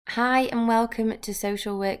Hi and welcome to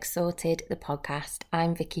Social Work Sorted, the podcast.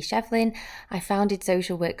 I'm Vicky Shevlin. I founded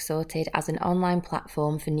Social Work Sorted as an online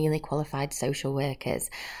platform for newly qualified social workers.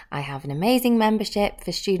 I have an amazing membership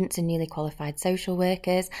for students and newly qualified social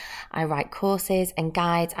workers. I write courses and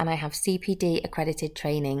guides, and I have CPD accredited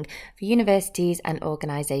training for universities and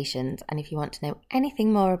organisations. And if you want to know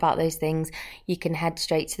anything more about those things, you can head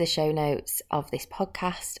straight to the show notes of this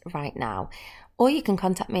podcast right now. Or you can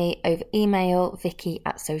contact me over email,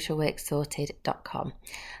 vicky@socialworksorted.com.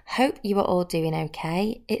 Hope you are all doing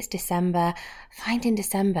okay. It's December. Finding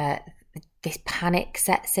December, this panic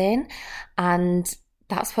sets in, and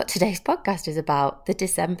that's what today's podcast is about, the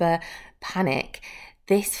December panic.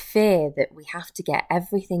 This fear that we have to get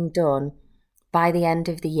everything done by the end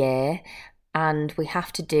of the year, and we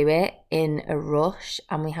have to do it in a rush,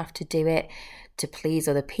 and we have to do it to please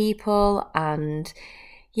other people. And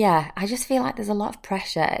yeah, I just feel like there's a lot of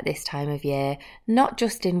pressure at this time of year, not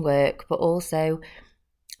just in work, but also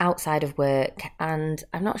outside of work. And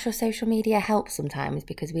I'm not sure social media helps sometimes,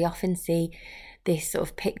 because we often see this sort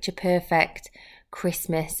of picture perfect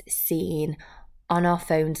Christmas scene on our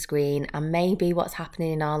phone screen, and maybe what's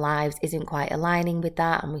happening in our lives isn't quite aligning with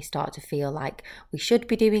that, and we start to feel like we should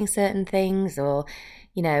be doing certain things, or,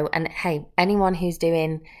 and hey, anyone who's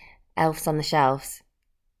doing elves on the shelves,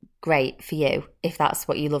 great for you if that's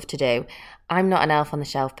what you love to do. I'm not an elf on the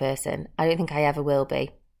shelf person. I don't think I ever will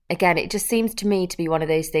be. Again, it just seems to me to be one of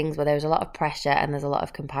those things where there's a lot of pressure and there's a lot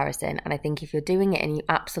of comparison. And I think if you're doing it and you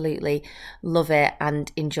absolutely love it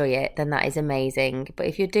and enjoy it, then that is amazing. But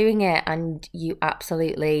if you're doing it and you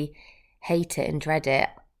absolutely hate it and dread it,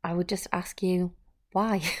 I would just ask you,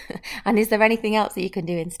 why? And is there anything else that you can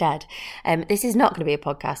do instead? This is not going to be a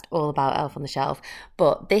podcast all about Elf on the Shelf,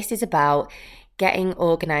 but this is about getting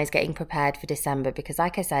organised, getting prepared for December, because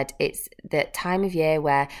like I said, it's the time of year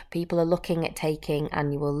where people are looking at taking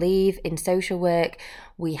annual leave. In social work,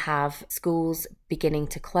 we have schools beginning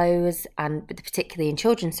to close, and particularly in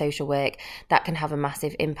children's social work, that can have a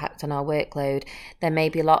massive impact on our workload. There may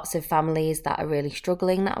be lots of families that are really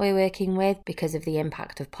struggling that we're working with because of the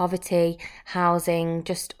impact of poverty, housing,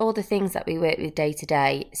 just all the things that we work with day to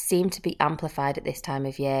day seem to be amplified at this time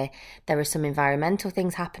of year. There are some environmental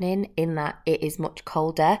things happening in that it is much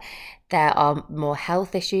colder. There are more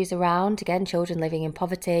health issues around. Again, children living in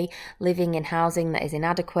poverty, living in housing that is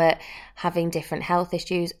inadequate, having different health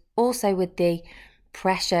issues. Also with the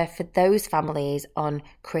pressure for those families on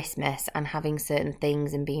Christmas and having certain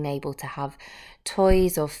things and being able to have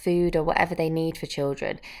toys or food or whatever they need for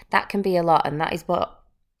children. That can be a lot, and that is what,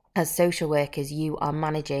 as social workers, you are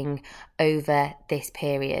managing over this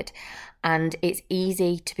period. And it's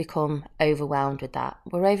easy to become overwhelmed with that.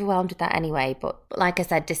 We're overwhelmed with that anyway, but like I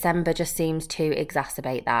said, December just seems to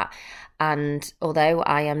exacerbate that. And although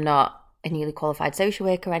I am not a newly qualified social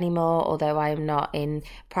worker anymore, although I am not in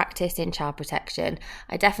practice in child protection,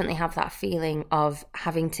 I definitely have that feeling of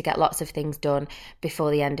having to get lots of things done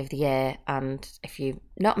before the end of the year. And if you've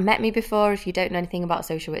not met me before, if you don't know anything about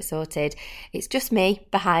Social Work Sorted, it's just me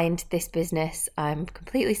behind this business. I'm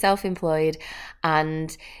completely self-employed,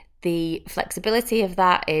 and the flexibility of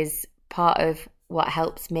that is part of what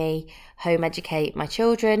helps me home educate my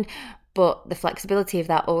children. But the flexibility of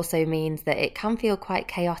that also means that it can feel quite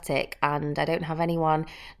chaotic, and I don't have anyone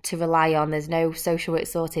to rely on. There's no Social Work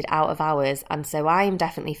Sorted out of hours. And so I am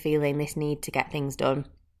definitely feeling this need to get things done.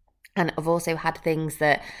 And I've also had things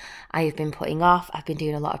that I have been putting off. I've been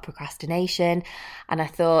doing a lot of procrastination. And I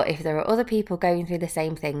thought, if there are other people going through the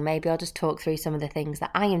same thing, maybe I'll just talk through some of the things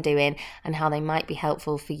that I am doing and how they might be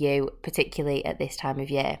helpful for you, particularly at this time of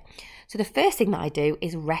year. So the first thing that I do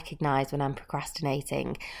is recognise when I'm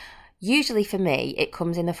procrastinating. Usually for me, it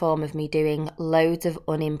comes in the form of me doing loads of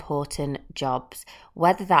unimportant jobs,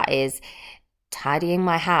 whether that is tidying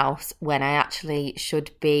my house when I actually should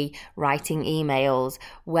be writing emails,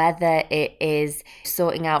 whether it is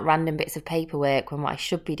sorting out random bits of paperwork when what I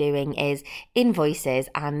should be doing is invoices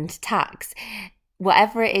and tax.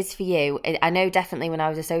 Whatever it is for you, I know definitely when I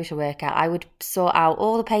was a social worker, I would sort out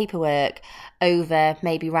all the paperwork over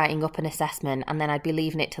maybe writing up an assessment, and then I'd be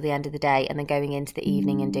leaving it till the end of the day and then going into the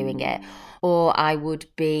evening and doing it. Or I would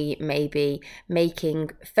be maybe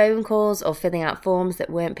making phone calls or filling out forms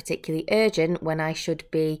that weren't particularly urgent when I should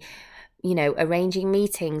be arranging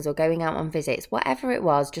meetings or going out on visits. Whatever it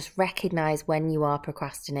was, just recognise when you are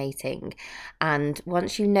procrastinating. And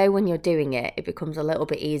once you know when you're doing it, it becomes a little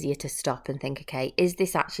bit easier to stop and think, okay, is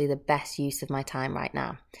this actually the best use of my time right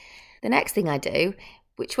now? The next thing I do,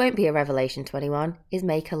 which won't be a revelation to anyone, is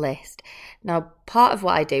make a list. Now, part of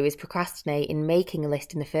what I do is procrastinate in making a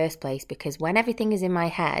list in the first place, because when everything is in my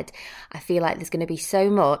head, I feel like there's going to be so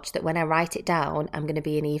much that when I write it down, I'm going to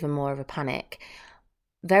be in even more of a panic.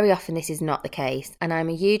 Very often this is not the case, and I'm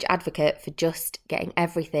a huge advocate for just getting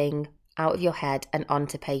everything out of your head and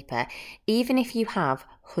onto paper. Even if you have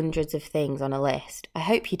hundreds of things on a list, I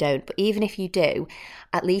hope you don't, but even if you do,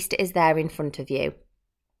 at least it is there in front of you.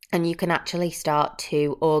 And you can actually start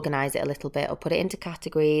to organise it a little bit or put it into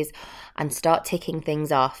categories and start ticking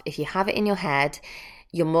things off. If you have it in your head,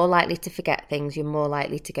 you're more likely to forget things, you're more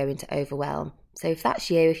likely to go into overwhelm. So if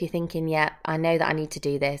that's you, if you're thinking, yeah, I know that I need to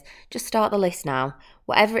do this, just start the list now.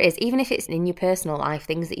 Whatever it is, even if it's in your personal life,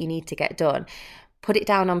 things that you need to get done, put it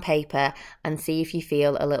down on paper and see if you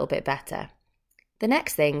feel a little bit better. The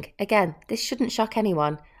next thing, again, this shouldn't shock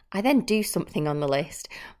anyone. I then do something on the list,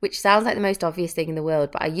 which sounds like the most obvious thing in the world,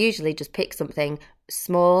 but I usually just pick something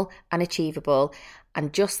small and achievable,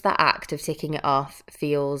 and just that act of ticking it off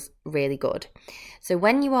feels really good. So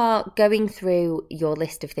when you are going through your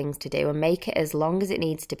list of things to do, and make it as long as it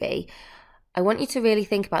needs to be, I want you to really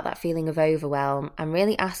think about that feeling of overwhelm and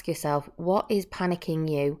really ask yourself, what is panicking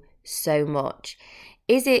you so much?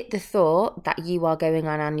 Is it the thought that you are going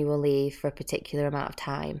on annual leave for a particular amount of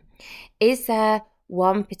time? Is there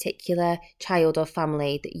one particular child or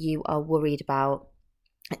family that you are worried about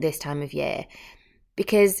at this time of year?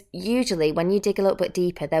 Because usually when you dig a little bit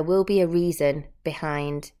deeper, there will be a reason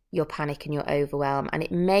behind your panic and your overwhelm, and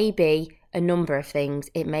it may be a number of things,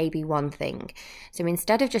 it may be one thing. So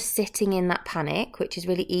instead of just sitting in that panic, which is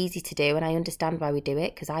really easy to do, and I understand why we do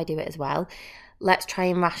it because I do it as well, let's try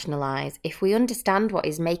and rationalise. If we understand what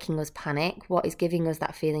is making us panic, what is giving us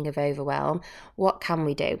that feeling of overwhelm, what can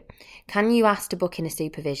we do? Can you ask to book in a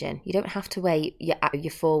supervision? You don't have to wait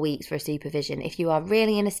your 4 weeks for a supervision. If you are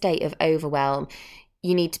really in a state of overwhelm,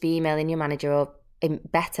 you need to be emailing your manager, or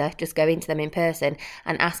better, just going to them in person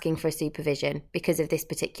and asking for a supervision because of this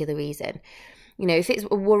particular reason. You know, if it's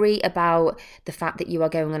a worry about the fact that you are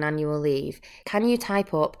going on annual leave, can you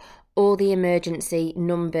type up all the emergency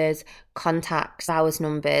numbers, contacts, hours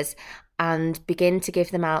numbers, and begin to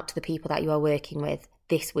give them out to the people that you are working with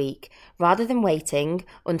this week? Rather than waiting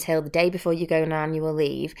until the day before you go on annual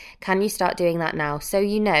leave, can you start doing that now, so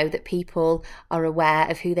you know that people are aware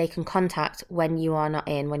of who they can contact when you are not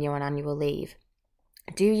in, when you're on annual leave?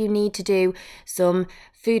 Do you need to do some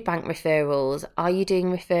food bank referrals? Are you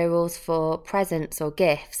doing referrals for presents or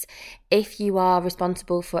gifts? If you are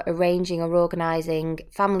responsible for arranging or organising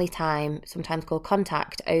family time, sometimes called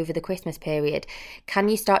contact, over the Christmas period, can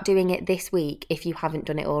you start doing it this week if you haven't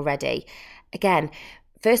done it already? Again,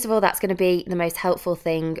 first of all, that's going to be the most helpful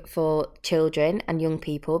thing for children and young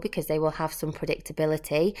people because they will have some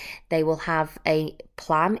predictability. They will have a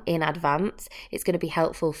plan in advance. It's going to be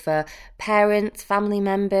helpful for parents, family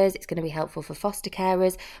members. It's going to be helpful for foster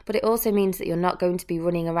carers. But it also means that you're not going to be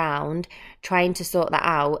running around trying to sort that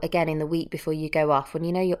out again in the week before you go off, when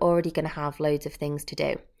you know you're already going to have loads of things to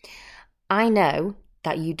do. I know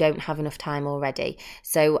that you don't have enough time already.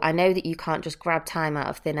 So I know that you can't just grab time out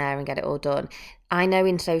of thin air and get it all done. I know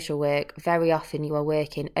in social work, very often you are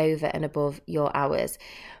working over and above your hours.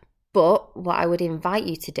 But what I would invite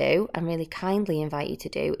you to do, and really kindly invite you to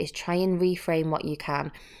do, is try and reframe what you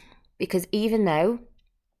can. Because even though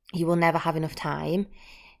you will never have enough time,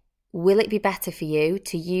 will it be better for you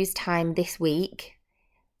to use time this week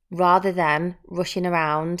rather than rushing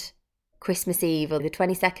around Christmas Eve or the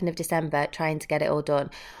 22nd of December trying to get it all done?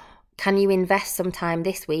 Can you invest some time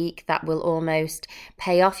this week that will almost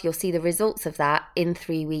pay off? You'll see the results of that in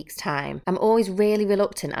 3 weeks' time. I'm always really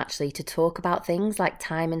reluctant actually to talk about things like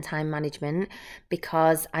time and time management,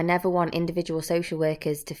 because I never want individual social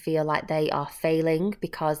workers to feel like they are failing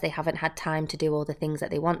because they haven't had time to do all the things that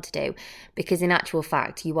they want to do. Because in actual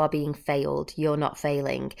fact, you are being failed. You're not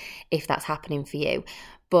failing if that's happening for you.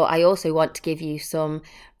 But I also want to give you some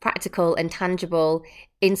practical and tangible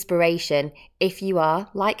inspiration if you are,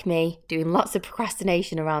 like me, doing lots of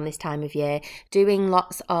procrastination around this time of year, doing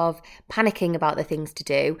lots of panicking about the things to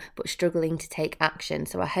do, but struggling to take action.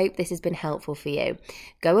 So I hope this has been helpful for you.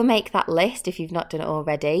 Go and make that list if you've not done it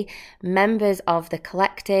already. Members of the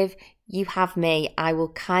collective, you have me. I will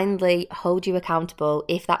kindly hold you accountable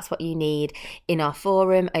if that's what you need in our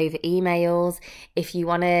forum over emails. If you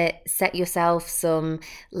want to set yourself some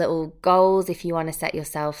little goals, if you want to set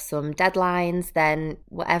yourself some deadlines, then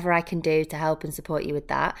whatever I can do to help and support you with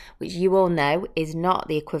that, which you all know is not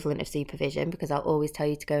the equivalent of supervision, because I'll always tell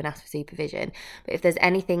you to go and ask for supervision. But if there's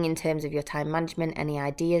anything in terms of your time management, any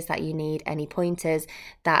ideas that you need, any pointers,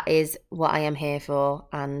 that is what I am here for.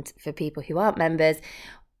 And for people who aren't members,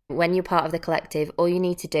 When you're part of the collective, all you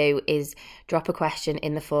need to do is drop a question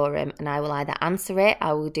in the forum and I will either answer it,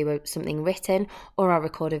 I will do something written, or I'll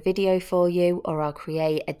record a video for you, or I'll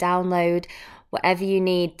create a download. Whatever you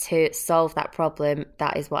need to solve that problem,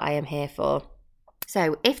 that is what I am here for.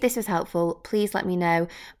 So if this was helpful, please let me know.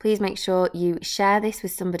 Please make sure you share this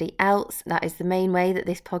with somebody else. That is the main way that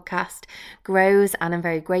this podcast grows, and I'm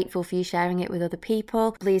very grateful for you sharing it with other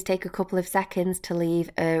people. Please take a couple of seconds to leave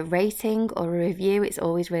a rating or a review. It's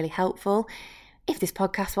always really helpful. If this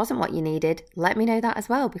podcast wasn't what you needed, let me know that as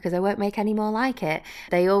well, because I won't make any more like it.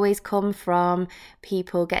 They always come from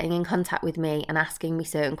people getting in contact with me and asking me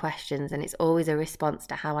certain questions, and it's always a response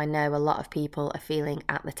to how I know a lot of people are feeling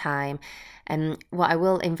at the time. And what I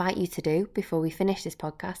will invite you to do before we finish this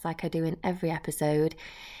podcast, like I do in every episode,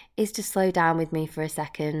 is to slow down with me for a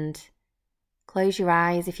second. Close your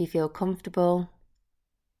eyes if you feel comfortable.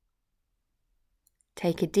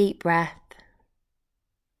 Take a deep breath.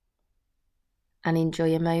 And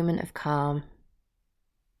enjoy a moment of calm,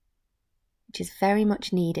 which is very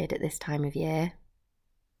much needed at this time of year.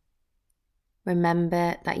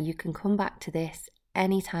 Remember that you can come back to this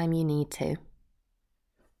anytime you need to.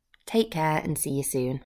 Take care and see you soon.